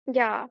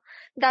 Yeah,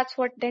 that's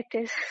what death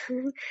is.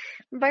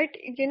 But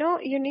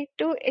you need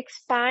to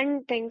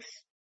expand things,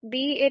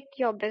 be it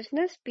your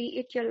business, be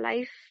it your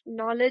life,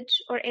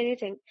 knowledge, or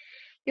anything.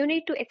 You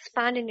need to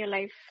expand in your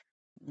life.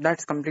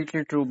 That's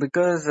completely true,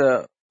 because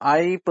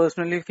I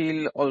personally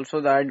feel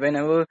also that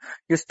whenever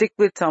you stick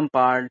with some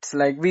parts,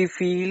 like we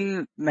feel,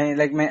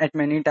 at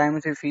many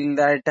times we feel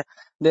that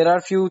there are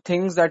few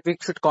things that we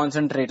should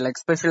concentrate, like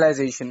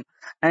specialization,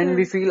 and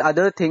we Hmm. feel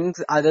other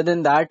things other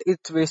than that,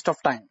 it's waste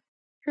of time.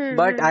 Hmm.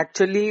 But Hmm.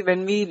 actually,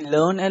 when we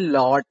learn a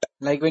lot,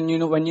 like when you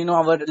know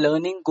our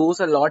learning goes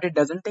a lot, it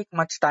doesn't take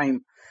much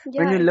time.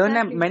 When Yeah, you learn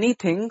exactly. many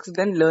things,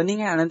 then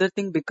learning another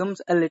thing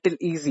becomes a little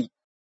easy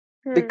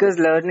Hmm. because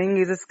learning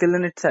is a skill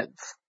in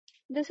itself.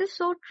 This is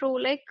so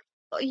true. Like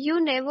you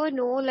never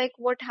know like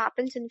what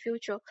happens in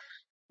future.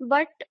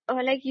 But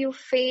like you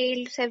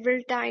failed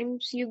several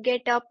times, you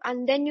get up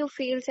and then you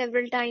fail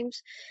several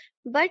times.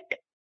 But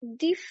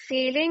the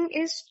failing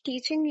is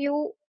teaching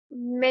you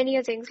many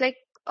a things. Like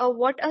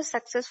what a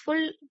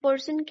successful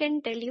person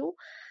can tell you.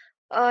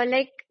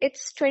 Like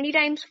it's 20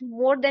 times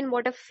more than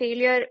what a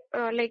failure,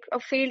 like a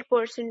failed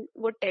person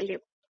would tell you.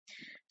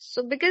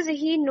 So because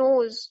he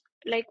knows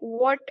like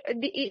what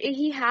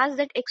he has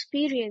that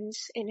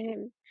experience in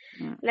him.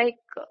 Mm. Like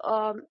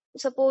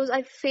suppose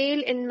I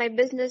fail in my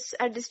business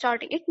at the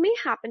starting, it may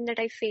happen that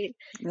I fail,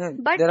 Yeah,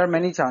 but there are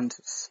many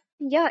chances.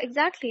 yeah,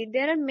 exactly,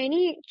 there are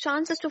many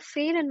chances to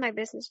fail in my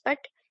business, but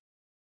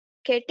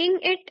getting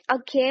it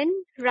again,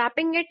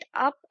 wrapping it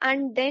up,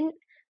 and then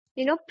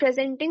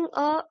presenting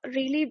a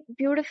really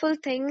beautiful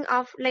thing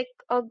of like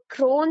a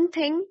grown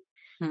thing.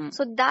 Hmm.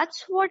 So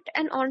that's what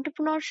an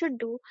entrepreneur should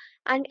do.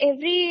 And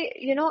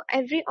everyone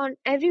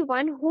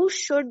who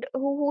should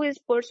who is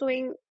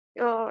pursuing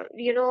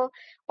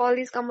all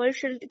these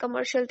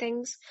commercial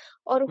things,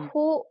 or Hmm.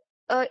 who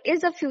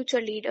is a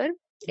future leader,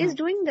 Hmm. is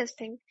doing this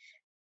thing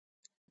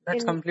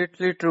That's in.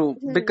 completely true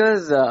Hmm,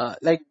 because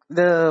like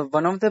the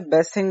one of the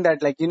best thing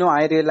that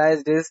I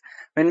realized is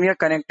when we are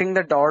connecting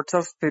the dots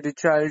of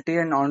spirituality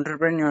and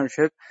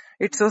entrepreneurship,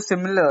 it's so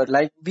similar.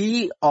 Like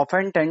we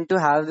often tend to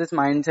have this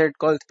mindset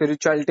called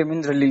spirituality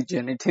means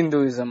religion, it's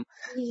Hinduism,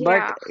 but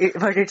yeah,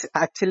 but it's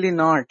actually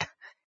not.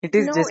 It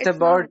is no, just it's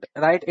about, not.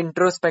 right,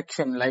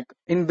 introspection. Like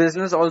in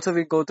business also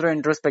we go through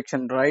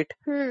introspection, right?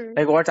 Hmm,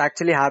 Like what's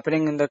actually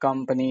happening in the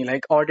company.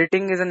 Like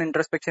auditing is an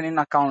introspection in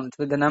accounts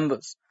with the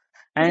numbers.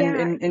 And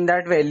yeah, in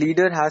that way,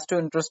 leader has to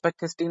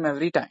introspect his team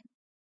every time.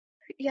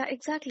 yeah,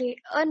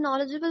 exactly. A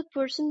knowledgeable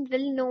person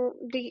will know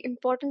the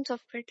importance of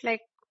it.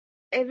 Like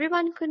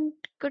everyone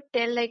could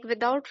tell like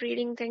without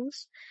reading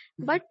things.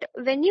 But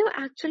when you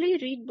actually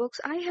read books,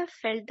 I have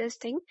felt this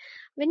thing.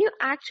 When you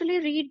actually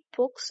read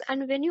books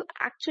and when you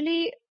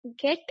actually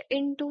get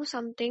into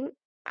something,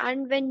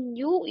 and when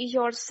you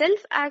yourself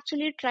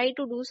actually try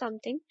to do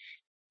something,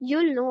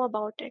 you'll know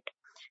about it.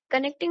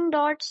 Connecting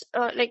dots,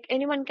 like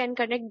anyone can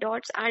connect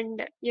dots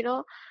and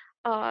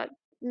uh,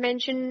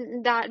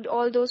 mention that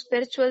all those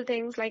spiritual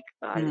things,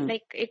 Hmm.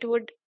 like it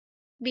would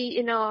be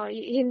in a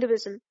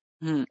Hinduism.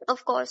 Hmm.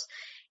 Of course,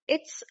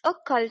 it's a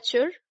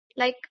culture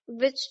like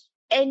which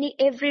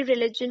every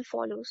religion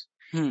follows.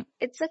 Hmm.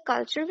 It's a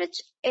culture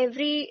which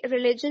every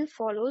religion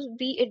follows,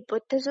 be it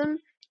Buddhism,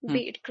 Hmm.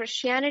 be it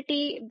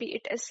Christianity, be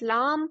it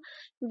Islam,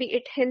 be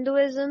it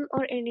Hinduism,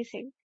 or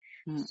anything.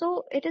 Hmm.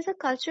 So it is a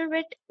culture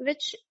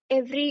which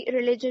every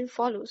religion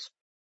follows.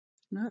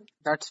 Yeah,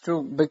 that's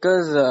true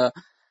because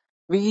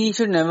we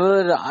should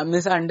never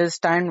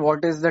misunderstand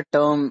what is the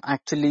term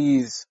actually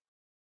is.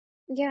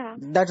 Yeah.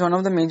 That's one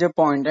of the major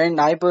point,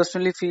 and I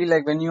personally feel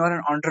like when you are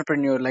an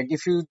entrepreneur, like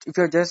if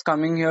you're just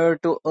coming here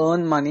to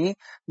earn money,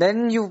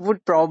 then you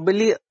would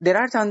probably, there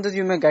are chances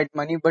you may get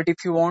money, but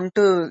if you want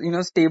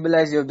to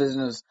stabilize your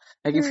business,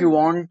 like if you Hmm.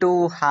 want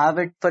to have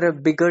it for a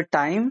bigger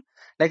time,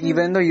 like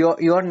even Hmm. though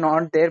you're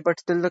not there, but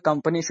still the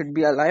company should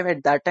be alive.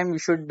 At that time, you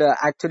should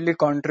actually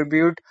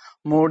contribute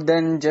more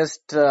than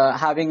just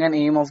having an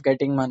aim of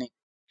getting money.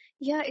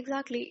 Yeah,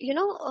 exactly.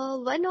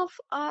 One of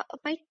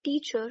my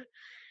teacher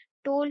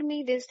told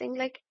me this thing.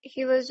 Like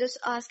he was just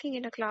asking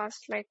in a class,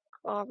 like,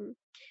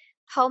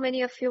 how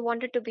many of you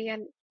wanted to be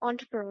an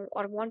entrepreneur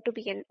or want to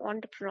be an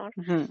entrepreneur?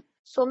 Hmm.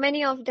 So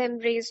many of them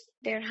raised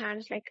their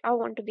hands, like, I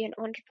want to be an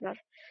entrepreneur.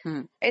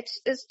 Hmm. It's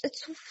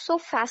so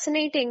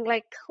fascinating.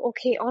 Like,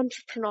 okay,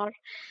 entrepreneur.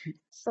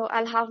 So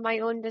I'll have my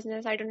own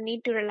business. I don't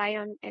need to rely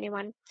on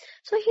anyone.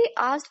 So he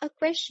asked a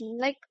question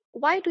like,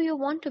 why do you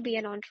want to be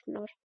an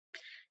entrepreneur?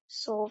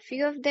 So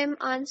few of them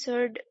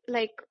answered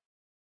like,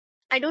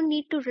 I don't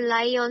need to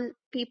rely on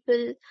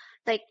people.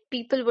 Like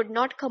people would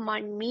not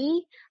command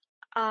me.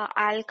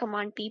 I'll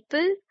command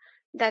people.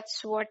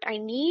 That's what I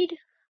need.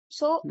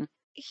 So Hmm.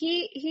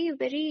 he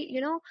very,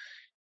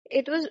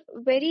 it was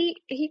very,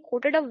 he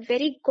quoted a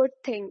very good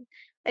thing.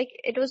 Like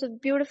it was a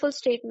beautiful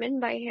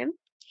statement by him.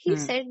 He Hmm.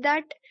 said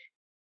that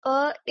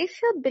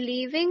if you're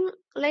believing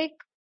like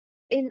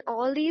in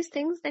all these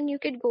things, then you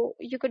could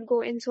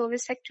go in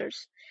service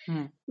sectors.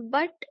 Hmm.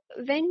 But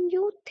when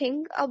you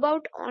think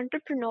about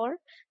entrepreneur,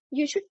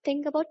 you should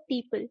think about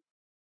people.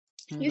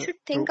 You Hmm.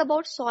 should think True.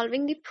 about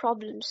solving the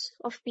problems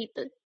of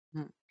people.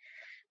 Hmm.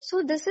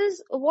 So this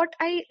is what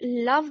I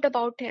loved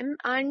about him.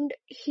 And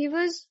he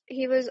was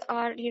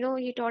our,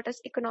 he taught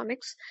us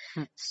economics.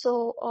 Hmm.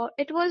 So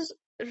it was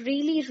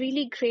really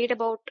really great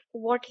about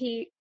what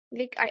he,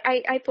 like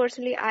I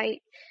personally, I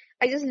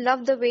I just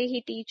love the way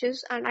he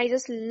teaches, and I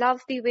just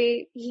love the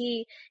way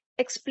he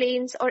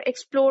explains or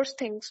explores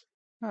things.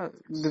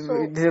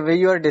 So The way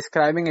you are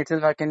describing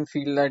itself, I can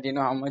feel that,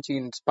 how much he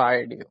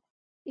inspired you.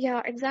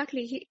 yeah,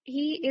 exactly.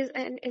 He is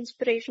an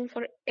inspiration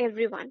for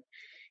everyone.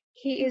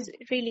 He Hmm. is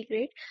really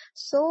great.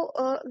 So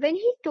when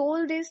he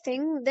told this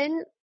thing,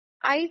 then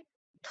I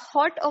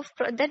thought of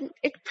then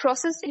it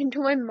processed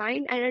into my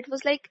mind, and it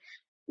was like,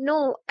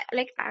 no,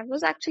 like I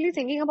was actually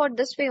thinking about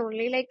this way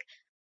only, like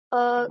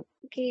uh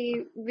okay,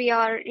 we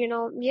are,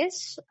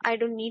 yes, I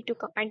don't need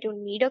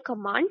a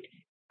command.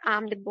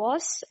 I'm the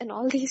boss and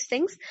all these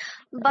things.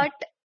 But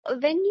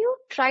when you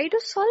try to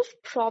solve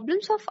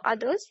problems of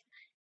others,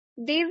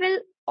 they will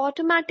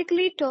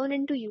automatically turn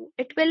into you.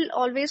 It will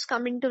always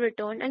come into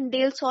return and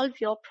they'll solve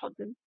your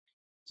problem.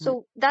 Hmm.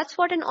 So that's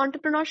what an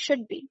entrepreneur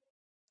should be.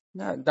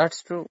 Yeah,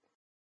 that's true.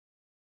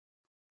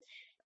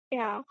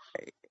 Yeah,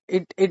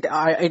 It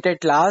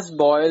at last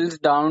boils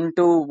down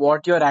to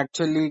what you're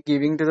actually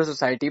giving to the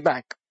society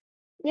back.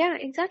 yeah,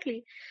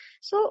 exactly.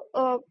 So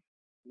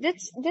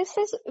this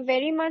is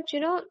very much,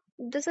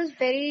 this is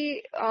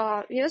very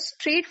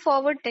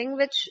straightforward thing,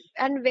 which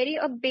and very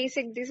a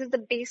basic, this is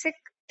the basic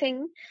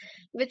thing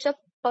which a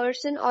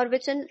person or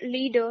which a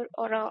leader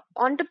or a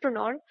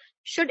entrepreneur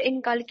should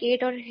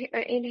inculcate or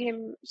in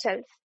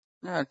himself.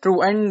 Yeah,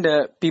 true. And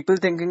people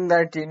thinking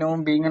that,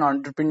 being an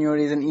entrepreneur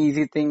is an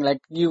easy thing, like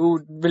you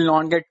will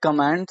not get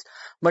commands.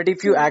 But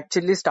if you Hmm.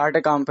 actually start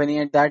a company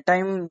at that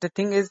time, the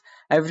thing is,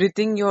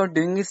 everything you're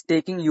doing is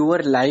taking your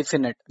life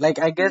in it. Like,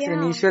 I guess Yeah.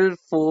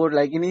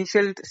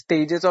 initial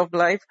stages of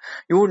life,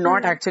 you would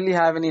not Hmm. actually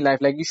have any life.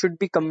 Like, you should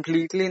be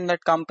completely in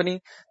that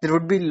company. There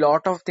would be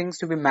lot of things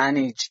to be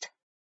managed.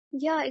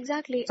 Yeah,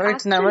 exactly. So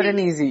it's never an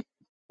Actually, easy.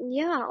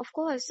 yeah, of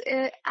course.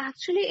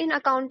 Actually, in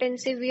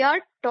accountancy, we are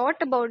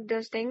taught about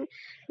this thing.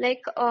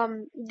 Like,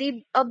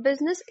 the a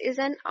business is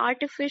an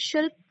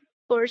artificial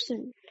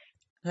person.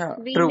 Yeah,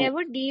 We true.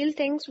 never deal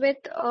things with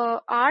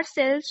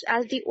ourselves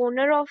as the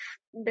owner of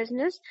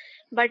business,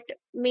 but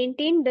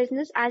maintain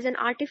business as an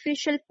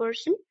artificial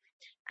person.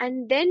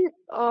 And then,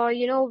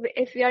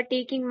 if we are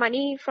taking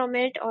money from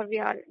it or we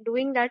are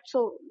doing that,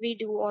 so we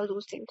do all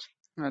those things.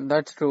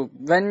 That's true.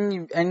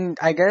 And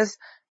I guess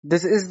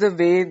this is the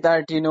way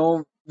that,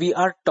 we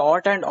are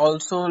taught, and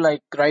also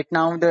like right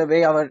now the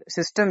way our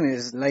system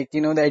is, like,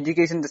 the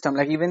education system,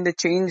 like even they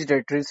changed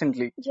it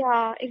recently.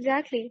 Yeah,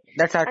 exactly.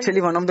 That's And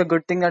actually one of the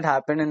good thing that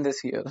happened in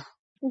this year.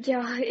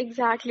 yeah,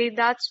 exactly.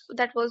 That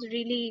was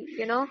really,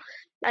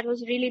 that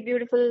was really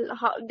beautiful.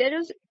 How there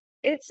is,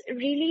 it's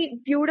really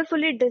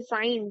beautifully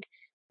designed.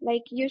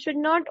 Like you should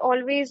not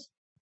always,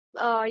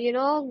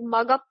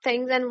 mug up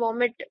things and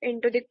vomit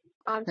into the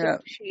answer Yeah,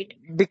 sheet.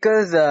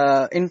 because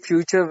in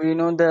future,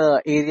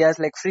 the areas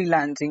like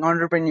freelancing,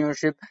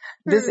 entrepreneurship,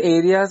 these Hmm.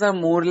 areas are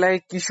more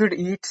like you should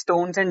eat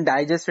stones and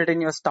digest it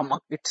in your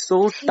stomach. It's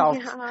so tough,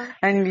 Yeah,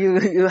 and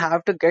you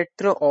have to get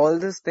through all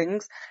these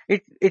things.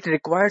 It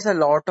requires a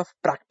lot of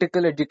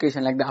practical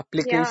education, like the yeah.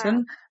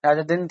 application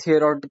rather than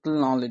theoretical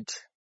knowledge.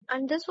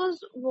 And this was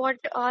what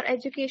our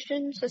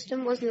education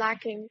system was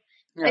lacking.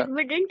 Like Yeah.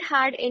 we didn't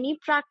had any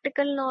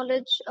practical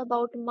knowledge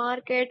about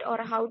market or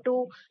how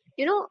to,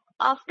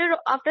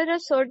 after a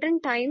certain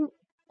time,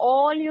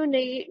 all you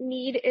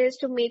need is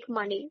to make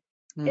money,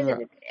 Yeah.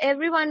 isn't it?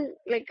 Everyone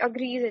like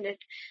agrees in it.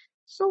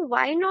 So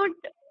why not,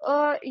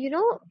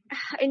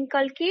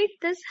 inculcate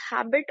this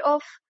habit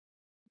of,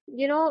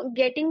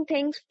 getting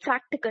things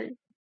practical.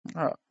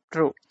 Uh,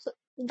 True. So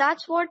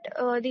that's what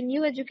the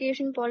new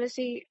education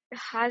policy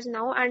has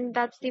now, and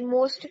that's the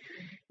most,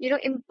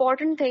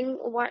 important thing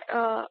what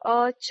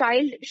a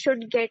child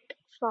should get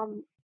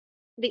from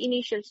the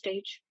initial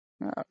stage.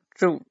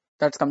 True.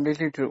 That's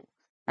completely true.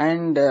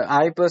 And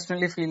I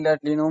personally feel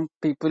that,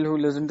 people who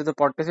listen to the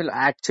podcast will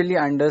actually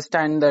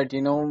understand that,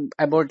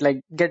 about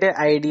like get an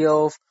idea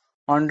of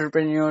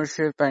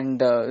entrepreneurship and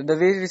the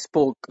way we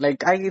spoke.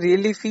 Like, I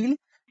really feel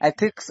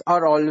ethics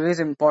are always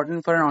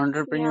important for an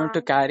entrepreneur Yeah,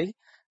 to carry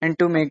and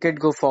to make it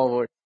go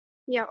forward.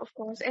 yeah, of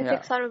course. Yeah.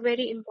 Ethics are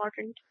very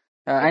important.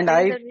 And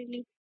Ethics I are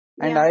really,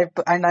 And yeah.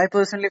 I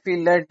personally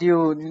feel that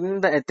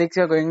the ethics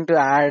you're going to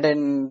add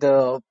and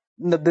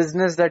the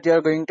business that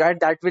you're going to add,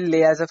 that will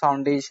lay as a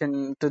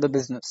foundation to the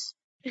business.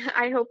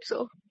 I hope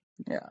so.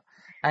 Yeah.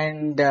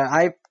 And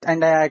I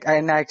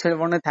actually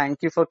want to thank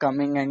you for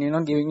coming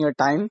and giving your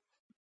time.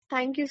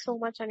 Thank you so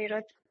much,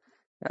 Anirudh.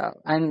 Yeah.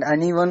 And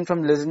anyone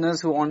from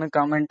listeners who want to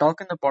come and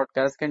talk in the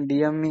podcast can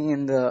DM me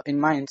in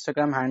my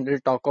Instagram handle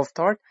Talk of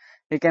Thought.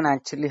 We can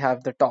actually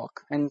have the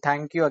talk. And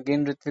thank you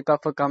again, Ritvika,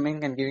 for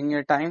coming and giving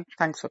your time.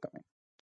 Thanks for coming.